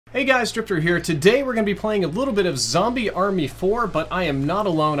Hey guys, Drifter here. Today we're going to be playing a little bit of Zombie Army 4, but I am not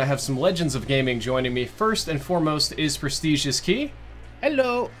alone. I have some legends of gaming joining me. First and foremost is PrestigeIsKey.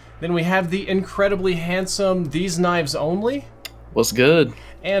 Hello. Then we have the incredibly handsome These Knives Only. What's good?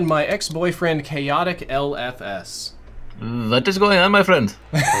 And my ex-boyfriend ChaoticLFS. What is going on, my friend?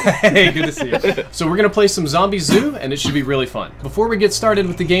 Hey, good to see you. So we're going to play some Zombie Zoo, and it should be really fun. Before we get started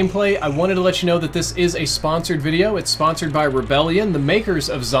with the gameplay, I wanted to let you know that this is a sponsored video. It's sponsored by Rebellion, the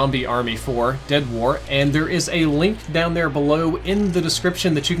makers of Zombie Army 4, Dead War, and there is a link down there below in the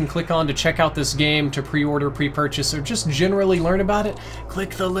description that you can click on to check out this game, to pre-order, pre-purchase, or just generally learn about it.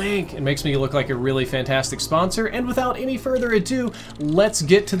 Click the link. It makes me look like a really fantastic sponsor, and without any further ado, let's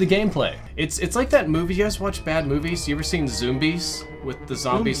get to the gameplay. It's like that movie. You guys watch bad movies? You ever seen Zoombies with the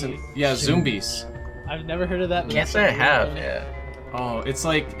zombies? And yeah, Zoombies. I've never heard of that movie. Can't say I have, yeah. Oh, it's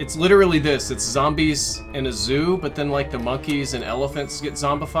literally this. It's zombies in a zoo, but then like the monkeys and elephants get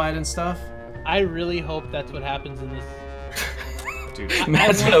zombified and stuff. I really hope that's what happens in this. Dude,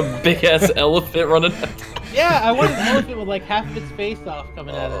 imagine a big ass elephant running. Yeah, I want an elephant with like half of its face off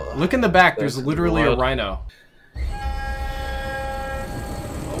coming at it. Look in the back. There's literally a rhino.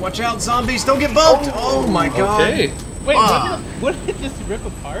 Watch out, zombies! Don't get bumped! Oh my god! Okay. Wait, wouldn't it just rip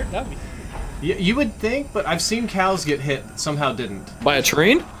apart? That'd be... You would think, but I've seen cows get hit. Somehow didn't. By a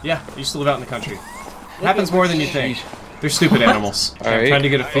train? Yeah, I used to live out in the country. It happens more than you think. They're stupid animals. Okay, I'm trying to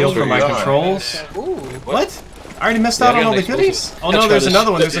get a feel for my controls. Ooh. What? I already missed out on all the goodies? Oh no, there's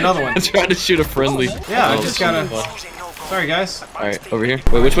another one, there's another one. I'm trying to shoot a friendly. Yeah, I just gotta... Sorry guys. Alright, over here.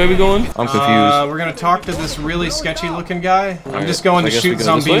 Wait, which way are we going? I'm confused. We're gonna talk to this really sketchy looking guy. I'm just going to shoot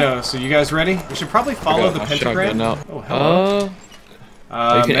Zombino, so you guys ready? We should probably follow the pentagram. Oh, hello.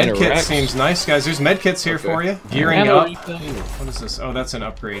 Medkit seems nice, guys. There's medkits here for you. Gearing up. Ooh, what is this? Oh, that's an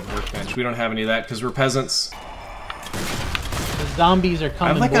upgrade workbench. We don't have any of that because we're peasants. The zombies are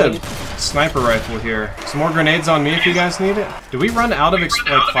coming. I have like a sniper rifle here. Some more grenades on me if you guys need it. Do we run out of like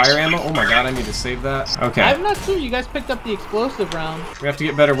fire ammo? Oh my god, I need to save that. Okay. I'm not sure. You guys picked up the explosive round. We have to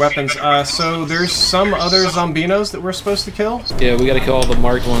get better weapons. So there's some other zombinos that we're supposed to kill. Yeah, we gotta kill all the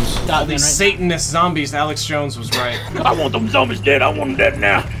marked ones. All these Satanist zombies. Alex Jones was right. I want them zombies dead. I want them dead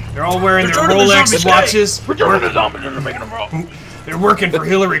now. They're all wearing their Rolex watches. Return the zombies and they're making them wrong. They're working for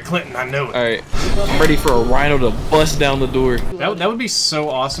Hillary Clinton, I know it. Alright, I'm ready for a rhino to bust down the door. That would be so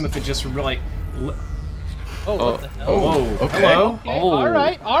awesome if it just like... Oh, what the hell? Oh, okay. Hello? Okay,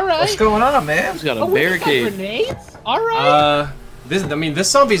 alright. What's going on, man? He's got a We barricade. got grenades? Alright. This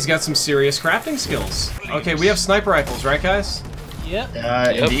zombie's got some serious crafting skills. Okay, we have sniper rifles, right guys? Yep.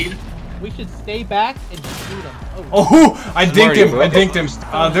 Indeed. We should stay back and shoot them. Oh, I dinked him. I dinked him.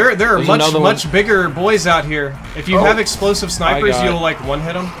 There are much bigger boys out here. If you have explosive snipers, you'll like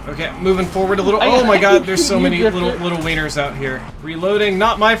one-hit them. Okay, moving forward a little. Oh my god, there's so many little wieners out here. Reloading,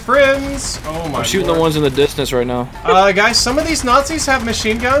 not my friends. Oh my. I'm shooting the ones in the distance right now. Guys, some of these Nazis have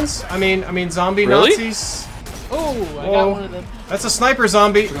machine guns. I mean zombie Nazis. Oh, I got one of them. That's a sniper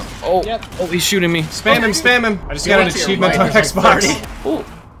zombie. Oh, Yep. oh, he's shooting me. Spam him. I just got an achievement on Xbox. Oh.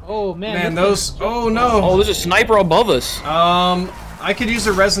 Oh man. Man, those. Oh no. Oh, there's a sniper above us. I could use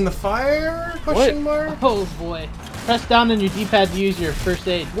a res in the fire? Question mark. Oh boy. Press down on your D-pad to use your first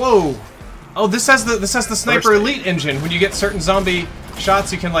aid. Whoa. Oh, this has the sniper elite engine. When you get certain zombie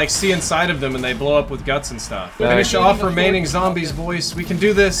shots, you can like see inside of them and they blow up with guts and stuff. Finish off remaining zombies, boys. We can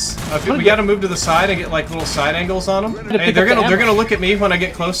do this. We gotta move to the side and get like little side angles on them. Hey, they're gonna look at me when I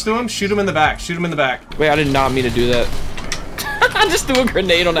get close to them. Shoot them in the back. Shoot them in the back. Wait, I did not mean to do that. I just threw a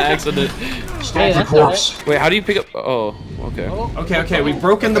grenade on accident. Stand for corpse. Wait, how do you pick up? Oh, okay. Okay, we've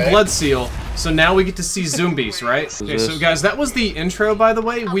broken the blood seal, so now we get to see Zoombies, right? Okay, so guys, that was the intro, by the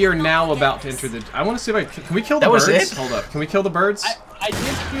way. We are now about to enter the... I want to see if can we kill the birds? That was it? Hold up, can we kill the birds? I did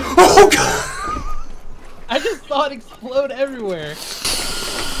shoot. Oh, God! I just saw it explode everywhere.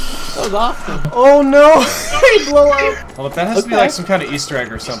 That was awesome. Oh no! He blew up! Well, if that has to be like some kind of Easter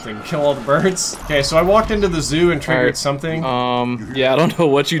egg or something. Kill all the birds. Okay, so I walked into the zoo and triggered something. Yeah, I don't know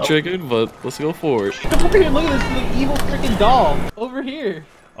what you triggered, but let's go for it. Come over here, look at this little evil freaking doll. Over here.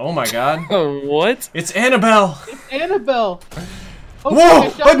 Oh my god. What? It's Annabelle! It's Annabelle! Oh, whoa!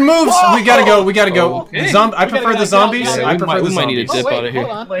 It moves! Whoa! We gotta go. Okay. I prefer the zombies. I prefer the we might need to zombies. dip out of here.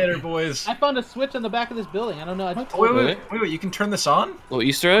 Hold on. Later, boys. I found a switch on the back of this building. I don't know. Wait, you can turn this on? Little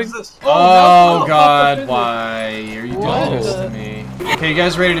Easter egg? What is this? Oh god, why are you What doing this to me? Okay, you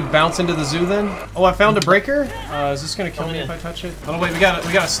guys ready to bounce into the zoo then? Oh, I found a breaker. Is this gonna kill me if I touch it? Oh wait, we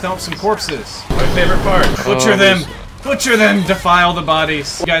gotta stomp some corpses. My favorite part. Butcher them! Butcher them! Defile the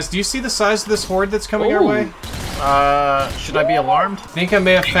bodies! Guys, do you see the size of this horde that's coming our way? Should I be alarmed? Think I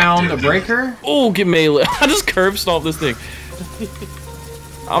may have found a breaker? Oh, get melee. I just curb stomped this thing.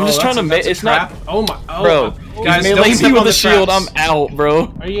 I'm just trying to make. It's trap. not. Oh my. Oh, Bro, guys, he's don't meleeing step me on with the a shield. traps. I'm out,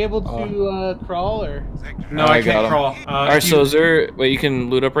 bro. Are you able to crawl or? No, I I got can't him. crawl. Alright, so is there? Wait, you can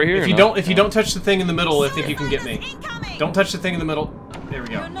loot up right here. If you don't touch the thing in the middle, I think you can get me. Don't touch the thing in the middle. There we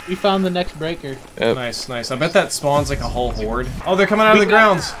go. We found the next breaker. Yep. Nice, nice. I bet that spawns like a whole horde. Oh, they're coming out of the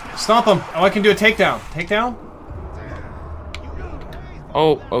grounds. Stomp them. Oh, I can do a takedown. Takedown?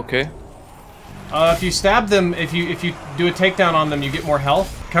 Oh, okay. If you stab them, if you do a takedown on them, you get more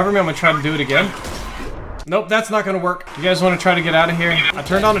health. Cover me. I'm gonna try to do it again. Nope, that's not gonna work. You guys want to try to get out of here? I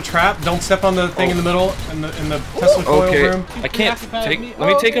turned on a trap. Don't step on the thing in the middle in the Tesla coil room. I can't take. Let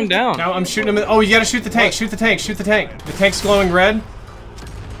me take him down. Now I'm shooting him. Oh, you gotta shoot the tank. Shoot the tank. Shoot the tank. The tank's glowing red.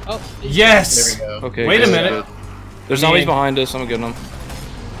 Oh, Yes. There we go. Okay. Wait a good, minute. good. There's zombies behind us. I'm getting them.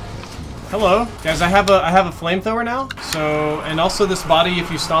 Hello, guys. I have a flamethrower now. So, and also this body,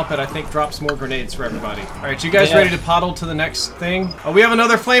 if you stomp it, I think drops more grenades for everybody. All right, you guys ready to paddle to the next thing? Oh, we have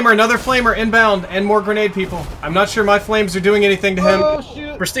another flamer inbound, and more grenade people. I'm not sure my flames are doing anything to him. Oh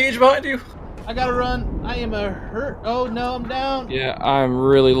shoot! Prestige behind you. I gotta run. I am a hurt. Oh no, I'm down. Yeah, I'm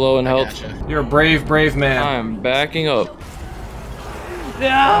really low in health. Gotcha. You're a brave, brave man. I'm backing up. No!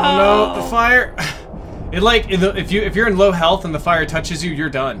 Oh no, the fire. It like if you're in low health and the fire touches you, you're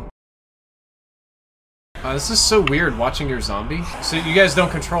done. This is so weird watching your zombie. So you guys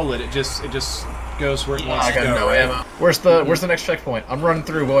don't control it. It just goes where it wants I to got go. no right? ammo. Where's the next checkpoint? I'm running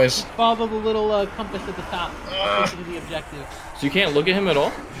through, boys. Follow the little compass at the top. Take you to the objective. So you can't look at him at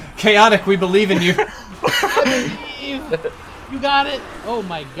all? Chaotic, we believe in you. You got it. Oh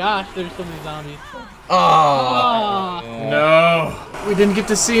my gosh, there's so many zombies. Oh, No, we didn't get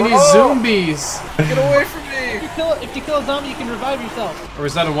to see any zombies. get away from me! If you kill a zombie, you can revive yourself. Or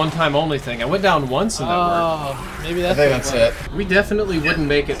is that a one-time only thing? I went down once and that worked. Oh, maybe I that's. think that's it. We definitely wouldn't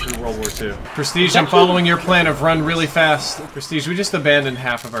make it through World War II. Prestige, I'm following your plan of run really fast. Prestige, we just abandoned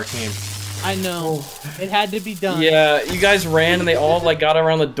half of our team. I know. It had to be done. Yeah, you guys ran and they all like got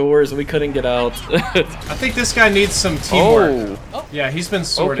around the doors and we couldn't get out. I think this guy needs some teamwork. Oh. Yeah, he's been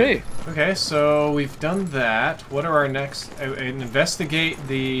sorted. Okay. Okay, so we've done that. What are our next? Investigate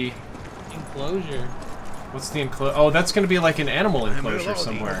the. Enclosure. What's the enclosure? Oh, that's going to be like an animal enclosure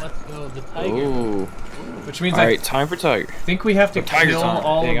somewhere. Let's go. The tiger. Ooh. Which means Alright, time for tiger. I think we have to tiger's kill on.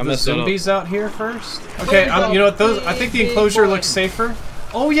 all Dang, I of the messed it up. zombies out here first. Okay, you know what? Those. I think the enclosure looks safer.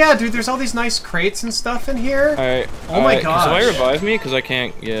 Oh yeah, dude. There's all these nice crates and stuff in here. Alright. Oh my Can gosh. somebody revive me? Because I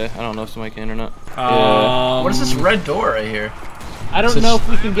can't. Yeah, I don't know if somebody can or not. What is this red door right here? I don't know if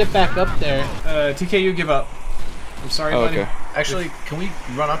we can get back up there. TKU, give up. I'm sorry, Oh, buddy. okay. Actually, can we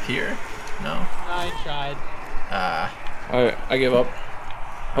run up here? No. I tried. Alright, I give up.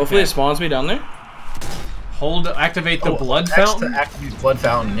 Hopefully it spawns me down there. Activate the blood X fountain. to activate blood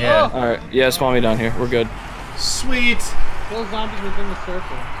fountain. Yeah. Alright, yeah, spawn me down here. We're good. Sweet. Kill zombies within the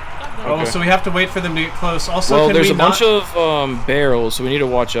circle. Oh, so we have to wait for them to get close. Also, Well, can there's we a bunch of barrels, so we need to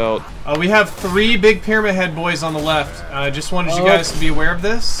watch out. we have 3 big pyramid head boys on the left. I just wanted you guys to be aware of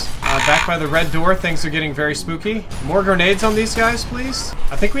this. Back by the red door, things are getting very spooky. More grenades on these guys, please.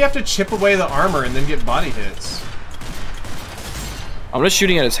 I think we have to chip away the armor and then get body hits. I'm just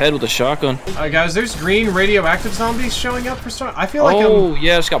shooting at his head with a shotgun. Guys, there's green radioactive zombies showing up for start. I feel like Oh,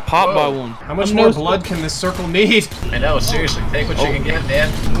 yeah, it's got popped by one. how much more blood can this circle need? I know. Seriously, take what you can get,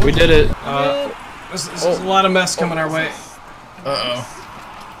 man. We did it. This is a lot of mess coming our way.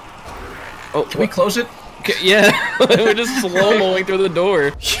 Oh, Can we close it? okay, yeah. We're just slow-moing through the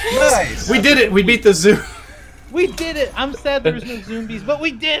door. Nice. We did it! We beat the zoo! We did it! I'm sad there was no zombies, but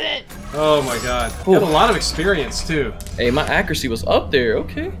we did it! Oh my god. We had a lot of experience too. Hey, my accuracy was up there.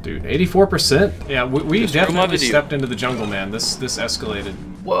 Okay. Dude, 84%? Yeah, we Just from my definitely video. stepped into the jungle, man. This escalated.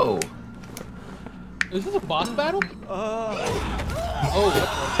 Whoa. Is this a boss battle?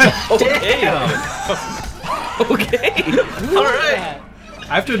 Okay. Okay. Alright!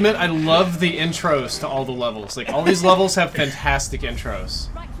 I have to admit, I love the intros to all the levels. Like, all these levels have fantastic intros.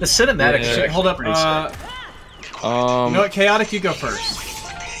 The cinematics Yeah. are actually Hold up, pretty sick. you know what, Chaotic, you go first.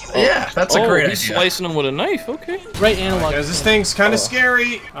 Yeah, that's a great idea. He's slicing them with a knife. Okay. Right analog. Guys, this thing's kind of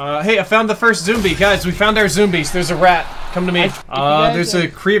scary. Hey, I found the first zombie. Guys, we found our zombies. There's a rat. Come to me. There's a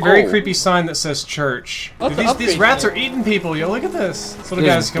very creepy sign that says church. What's Dude, the these upgrade rats there? are eating people. Yo, look at this. This little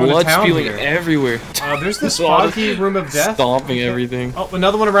There's guy's coming to blood town spewing here. everywhere. There's this a lot of foggy room of death. Stomping everything. Oh,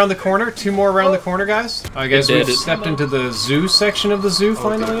 another one around the corner. 2 more around the corner, guys. Guys, It we've did. stepped into the zoo section of the zoo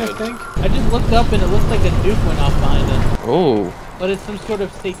finally, I good. think. I just looked up and it looks like a nuke went off behind it. Oh. But it's some sort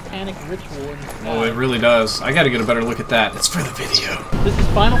of satanic ritual in the sky. Oh, it really does. I gotta get a better look at that. It's for the video. This is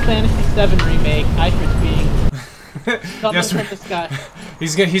Final Fantasy VII Remake, Ice Being. Coming Yes, from the sky.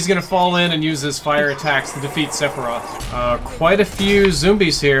 He's gonna fall in and use his fire attacks to defeat Sephiroth. Quite a few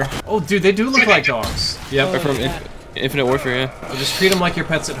Zoombies here. Oh, dude, they do look like dogs. Yep. Or from yeah. Infinite Warfare, yeah. So just treat them like your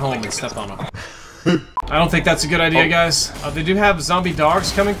pets at home and step on them. I don't think that's a good idea, guys. They do have zombie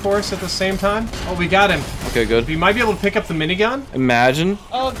dogs coming for us at the same time. Oh, we got him. Okay, good. We might be able to pick up the minigun. Imagine.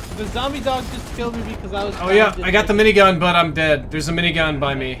 Oh, the zombie dog just killed me because I was. Oh yeah, I got the minigun, but I'm dead. There's a minigun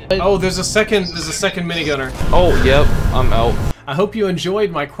by me. Oh, there's a second minigunner. Oh, yep, I'm out. I hope you enjoyed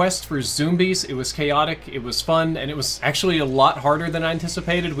my quest for Zoombies. It was chaotic, it was fun, and it was actually a lot harder than I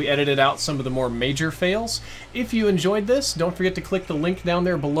anticipated. We edited out some of the more major fails. If you enjoyed this, don't forget to click the link down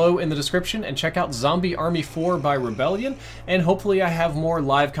there below in the description and check out Zombie Army 4 by Rebellion. And hopefully I have more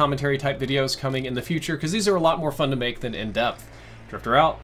live commentary type videos coming in the future, because these are a lot more fun to make than in-depth. Drifter out.